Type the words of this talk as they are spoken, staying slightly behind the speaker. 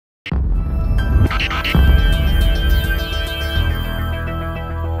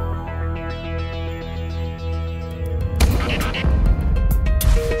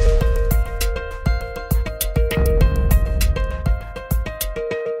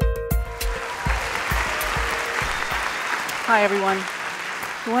Hi, everyone.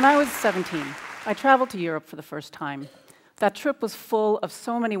 When I was 17, I traveled to Europe for the first time. That trip was full of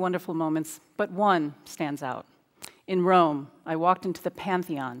so many wonderful moments, but one stands out. In Rome, I walked into the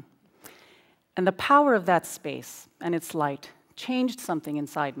Pantheon, and the power of that space and its light changed something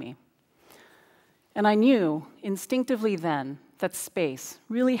inside me. And I knew instinctively then that space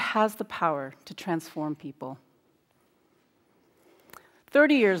really has the power to transform people.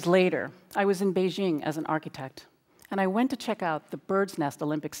 30 years later, I was in Beijing as an architect, and I went to check out the Bird's Nest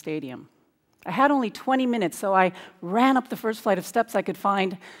Olympic Stadium. I had only 20 minutes, so I ran up the first flight of steps I could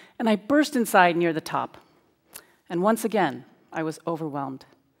find, and I burst inside near the top. And once again, I was overwhelmed.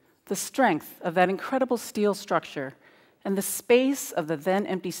 The strength of that incredible steel structure and the space of the then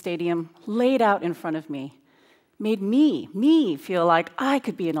empty stadium laid out in front of me made me feel like I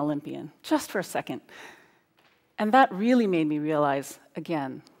could be an Olympian, just for a second. And that really made me realize,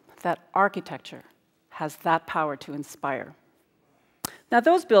 again, that architecture has that power to inspire. Now,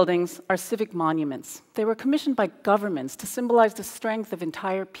 those buildings are civic monuments. They were commissioned by governments to symbolize the strength of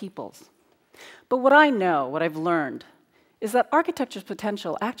entire peoples. But what I know, what I've learned, is that architecture's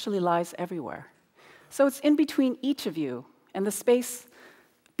potential actually lies everywhere. So it's in between each of you and the space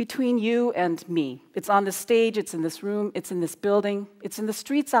between you and me. It's on the stage, it's in this room, it's in this building, it's in the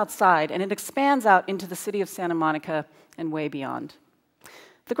streets outside, and it expands out into the city of Santa Monica and way beyond.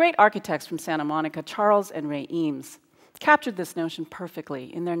 The great architects from Santa Monica, Charles and Ray Eames, captured this notion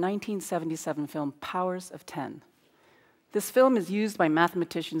perfectly in their 1977 film, Powers of 10. This film is used by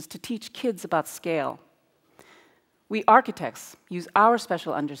mathematicians to teach kids about scale. We architects use our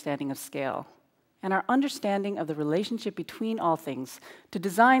special understanding of scale and our understanding of the relationship between all things to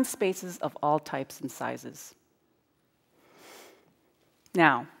design spaces of all types and sizes.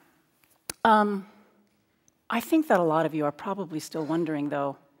 Now, I think that a lot of you are probably still wondering,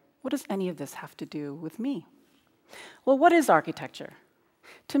 though, what does any of this have to do with me? Well, what is architecture?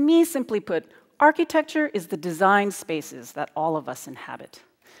 To me, simply put, architecture is the design spaces that all of us inhabit.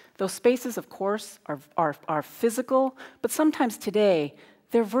 Those spaces, of course, are physical, but sometimes today,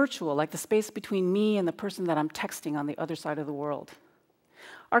 they're virtual, like the space between me and the person that I'm texting on the other side of the world.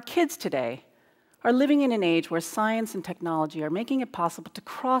 Our kids today are living in an age where science and technology are making it possible to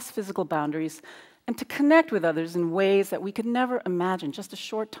cross physical boundaries and to connect with others in ways that we could never imagine just a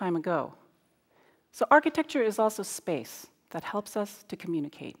short time ago. So architecture is also space that helps us to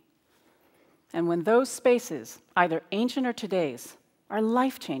communicate. And when those spaces, either ancient or today's, are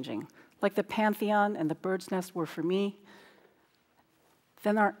life-changing, like the Pantheon and the Bird's Nest were for me,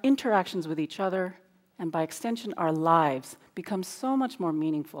 then our interactions with each other, and by extension our lives, become so much more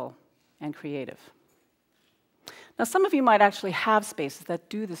meaningful and creative. Now, some of you might actually have spaces that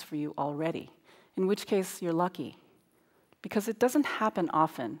do this for you already, in which case you're lucky, because it doesn't happen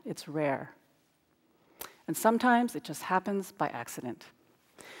often, it's rare. And sometimes it just happens by accident.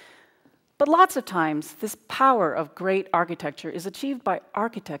 But lots of times, this power of great architecture is achieved by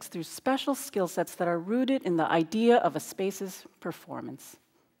architects through special skill sets that are rooted in the idea of a space's performance.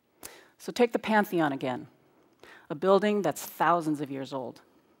 So take the Pantheon again, a building that's thousands of years old.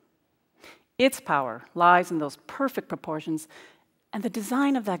 Its power lies in those perfect proportions and the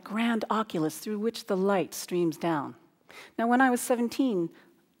design of that grand oculus through which the light streams down. Now, when I was 17,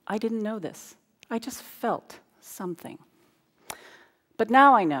 I didn't know this. I just felt something. But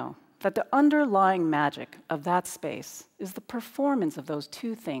now I know that the underlying magic of that space is the performance of those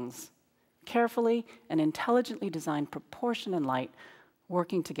two things, carefully and intelligently designed proportion and light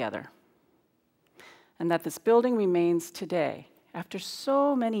working together. And that this building remains today, after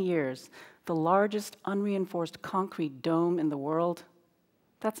so many years, the largest unreinforced concrete dome in the world,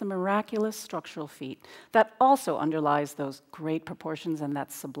 that's a miraculous structural feat that also underlies those great proportions and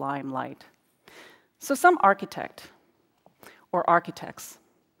that sublime light. So some architect or architects,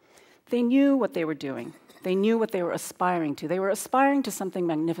 they knew what they were doing. They knew what they were aspiring to. They were aspiring to something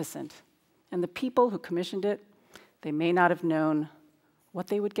magnificent. And the people who commissioned it, they may not have known what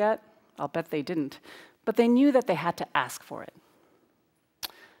they would get. I'll bet they didn't. But they knew that they had to ask for it.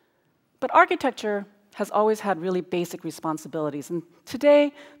 But architecture has always had really basic responsibilities. And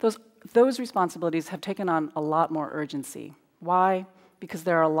today, those responsibilities have taken on a lot more urgency. Why? Because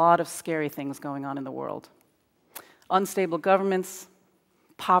there are a lot of scary things going on in the world. Unstable governments,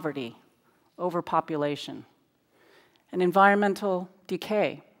 poverty, overpopulation, and environmental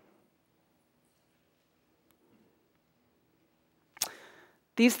decay.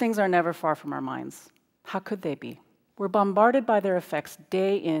 These things are never far from our minds. How could they be? We're bombarded by their effects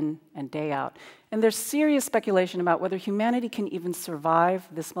day in and day out, and there's serious speculation about whether humanity can even survive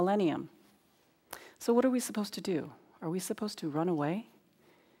this millennium. So what are we supposed to do? Are we supposed to run away?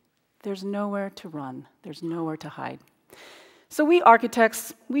 There's nowhere to run. There's nowhere to hide. So we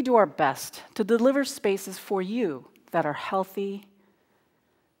architects, we do our best to deliver spaces for you that are healthy,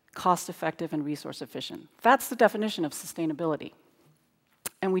 cost-effective, and resource-efficient. That's the definition of sustainability.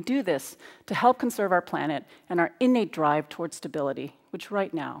 And we do this to help conserve our planet and our innate drive towards stability, which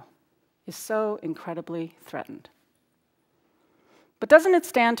right now is so incredibly threatened. But doesn't it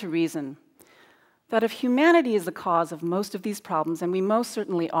stand to reason that if humanity is the cause of most of these problems, and we most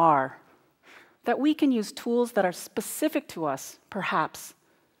certainly are, that we can use tools that are specific to us, perhaps,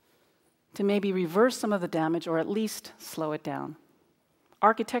 to maybe reverse some of the damage or at least slow it down?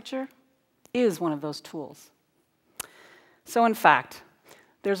 Architecture is one of those tools. So in fact,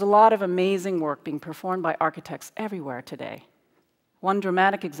 there's a lot of amazing work being performed by architects everywhere today. One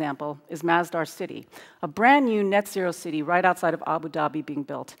dramatic example is Masdar City, a brand new net zero city right outside of Abu Dhabi being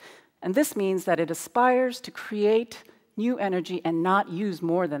built. And this means that it aspires to create new energy and not use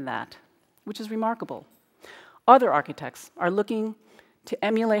more than that, which is remarkable. Other architects are looking to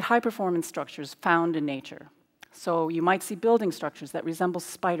emulate high-performance structures found in nature. So you might see building structures that resemble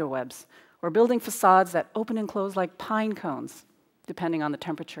spider webs, or building facades that open and close like pine cones, depending on the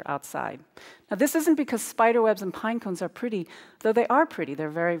temperature outside. Now, this isn't because spider webs and pine cones are pretty, though they are pretty, they're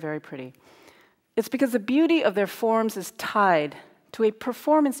very, very pretty. It's because the beauty of their forms is tied to a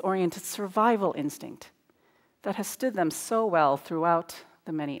performance-oriented survival instinct that has stood them so well throughout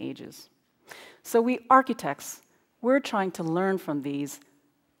the many ages. So we architects, we're trying to learn from these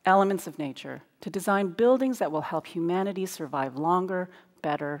elements of nature to design buildings that will help humanity survive longer,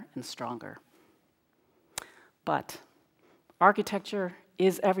 better, and stronger. But architecture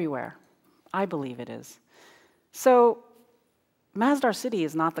is everywhere. I believe it is. So Masdar City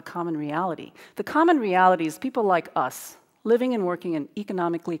is not the common reality. The common reality is people like us living and working in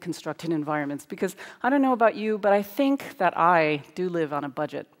economically constructed environments, because I don't know about you, but I think that I do live on a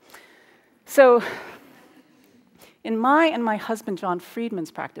budget. So in my and my husband John Friedman's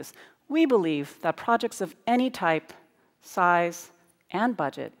practice, we believe that projects of any type, size, and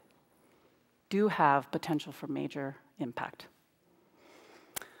budget do have potential for major impact.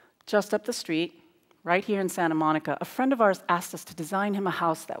 Just up the street, right here in Santa Monica, a friend of ours asked us to design him a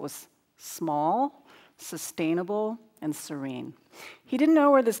house that was small, sustainable, and serene. He didn't know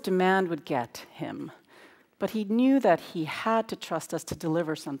where this demand would get him, but he knew that he had to trust us to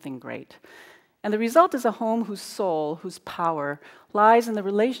deliver something great. And the result is a home whose soul, whose power, lies in the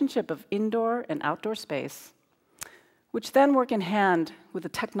relationship of indoor and outdoor space, which then work in hand with the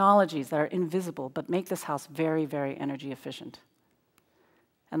technologies that are invisible but make this house very, very energy efficient.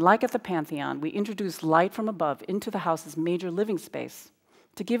 And like at the Pantheon, we introduce light from above into the house's major living space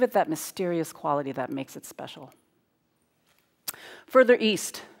to give it that mysterious quality that makes it special. Further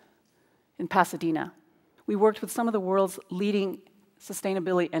east, in Pasadena, we worked with some of the world's leading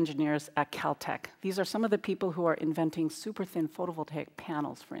sustainability engineers at Caltech. These are some of the people who are inventing super thin photovoltaic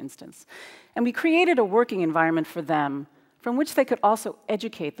panels, for instance. And we created a working environment for them from which they could also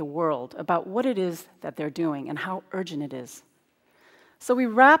educate the world about what it is that they're doing and how urgent it is. So we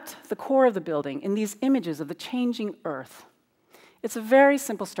wrapped the core of the building in these images of the changing earth. It's a very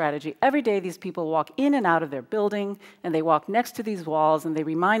simple strategy. Every day these people walk in and out of their building, and they walk next to these walls, and they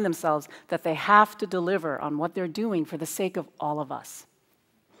remind themselves that they have to deliver on what they're doing for the sake of all of us.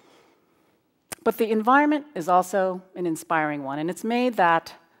 But the environment is also an inspiring one, and it's made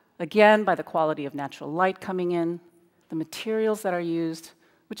that, again, by the quality of natural light coming in, the materials that are used,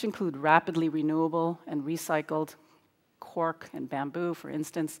 which include rapidly renewable and recycled cork and bamboo, for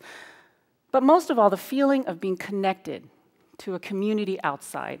instance, but most of all, the feeling of being connected to a community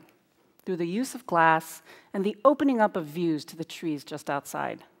outside through the use of glass and the opening up of views to the trees just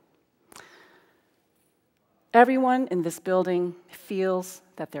outside. Everyone in this building feels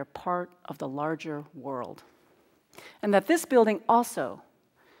that they're part of the larger world, and that this building also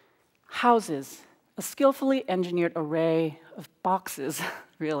houses a skillfully engineered array of boxes,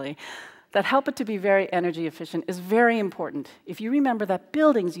 really, that help it to be very energy efficient is very important if you remember that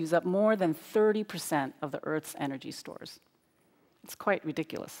buildings use up more than 30% of the Earth's energy stores. It's quite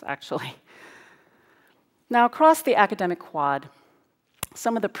ridiculous, actually. Now, across the academic quad,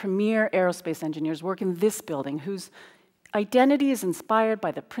 some of the premier aerospace engineers work in this building whose identity is inspired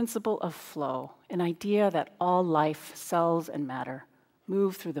by the principle of flow, an idea that all life, cells, and matter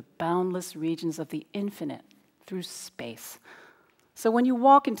move through the boundless regions of the infinite, through space. So when you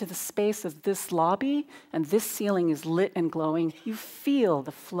walk into the space of this lobby and this ceiling is lit and glowing, you feel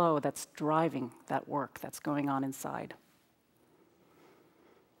the flow that's driving that work that's going on inside.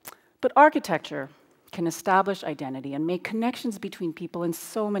 But architecture can establish identity and make connections between people in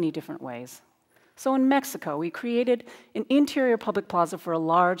so many different ways. So in Mexico, we created an interior public plaza for a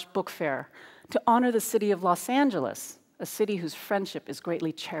large book fair to honor the city of Los Angeles a city whose friendship is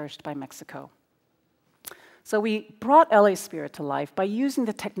greatly cherished by Mexico. So we brought LA spirit to life by using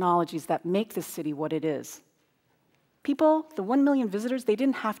the technologies that make this city what it is. People, the 1 million visitors, they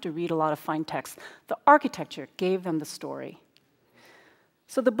didn't have to read a lot of fine text. The architecture gave them the story.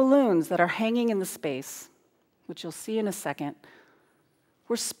 So the balloons that are hanging in the space, which you'll see in a second,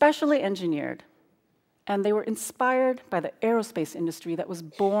 were specially engineered, and they were inspired by the aerospace industry that was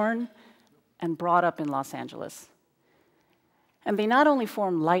born and brought up in Los Angeles. And they not only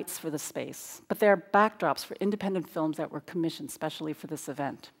form lights for the space, but they are backdrops for independent films that were commissioned specially for this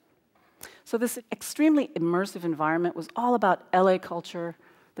event. So this extremely immersive environment was all about LA culture,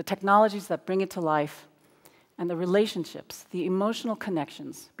 the technologies that bring it to life, and the relationships, the emotional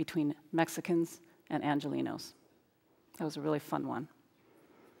connections between Mexicans and Angelinos. That was a really fun one.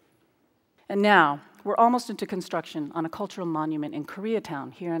 And now, we're almost into construction on a cultural monument in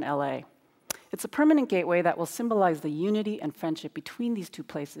Koreatown here in LA. It's a permanent gateway that will symbolize the unity and friendship between these two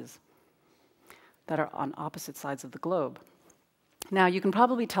places that are on opposite sides of the globe. Now, you can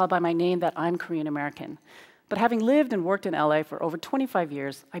probably tell by my name that I'm Korean American, but having lived and worked in LA for over 25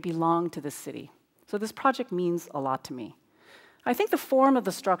 years, I belong to this city. So this project means a lot to me. I think the form of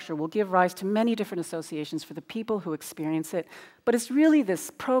the structure will give rise to many different associations for the people who experience it, but it's really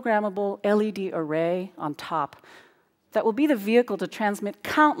this programmable LED array on top that will be the vehicle to transmit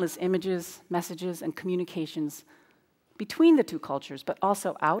countless images, messages, and communications between the two cultures, but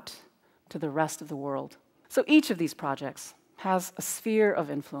also out to the rest of the world. So each of these projects has a sphere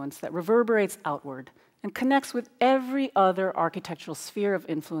of influence that reverberates outward and connects with every other architectural sphere of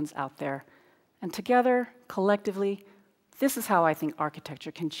influence out there. And together, collectively, this is how I think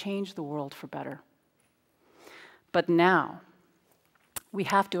architecture can change the world for better. But now, we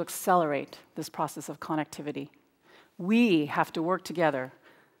have to accelerate this process of connectivity. We have to work together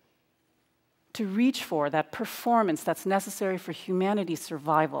to reach for that performance that's necessary for humanity's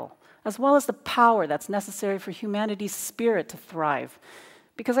survival, as well as the power that's necessary for humanity's spirit to thrive.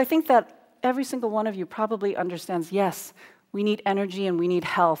 Because I think that every single one of you probably understands, yes, we need energy and we need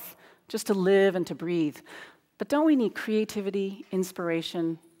health just to live and to breathe. But don't we need creativity,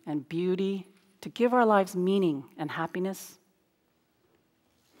 inspiration, and beauty to give our lives meaning and happiness?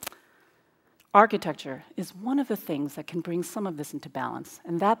 Architecture is one of the things that can bring some of this into balance,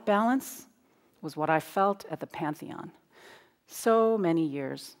 and that balance was what I felt at the Pantheon so many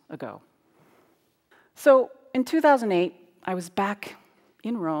years ago. So in 2008, I was back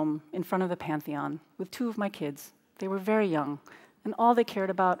in Rome in front of the Pantheon with two of my kids. They were very young, and all they cared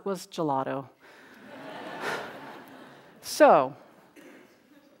about was gelato. So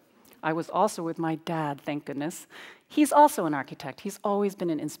I was also with my dad, thank goodness. He's also an architect. He's always been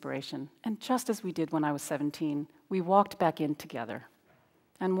an inspiration. And just as we did when I was 17, we walked back in together.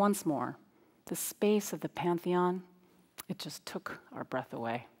 And once more, the space of the Pantheon, it just took our breath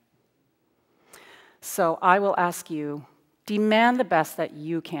away. So I will ask you, demand the best that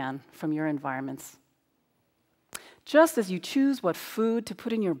you can from your environments. Just as you choose what food to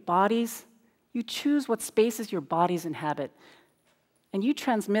put in your bodies, you choose what spaces your bodies inhabit. And you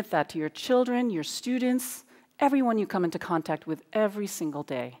transmit that to your children, your students, everyone you come into contact with every single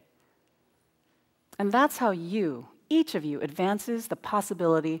day. And that's how you, each of you, advances the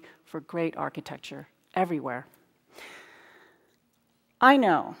possibility for great architecture everywhere. I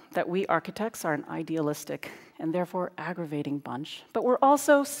know that we architects are an idealistic and therefore aggravating bunch, but we're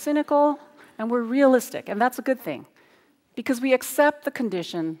also cynical and we're realistic, and that's a good thing, because we accept the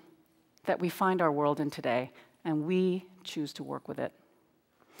condition that we find our world in today, and we choose to work with it.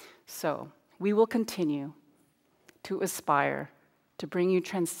 So we will continue to aspire to bring you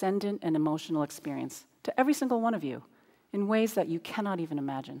transcendent and emotional experience to every single one of you in ways that you cannot even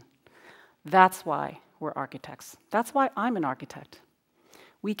imagine. That's why we're architects. That's why I'm an architect.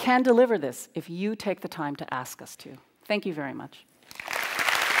 We can deliver this if you take the time to ask us to. Thank you very much.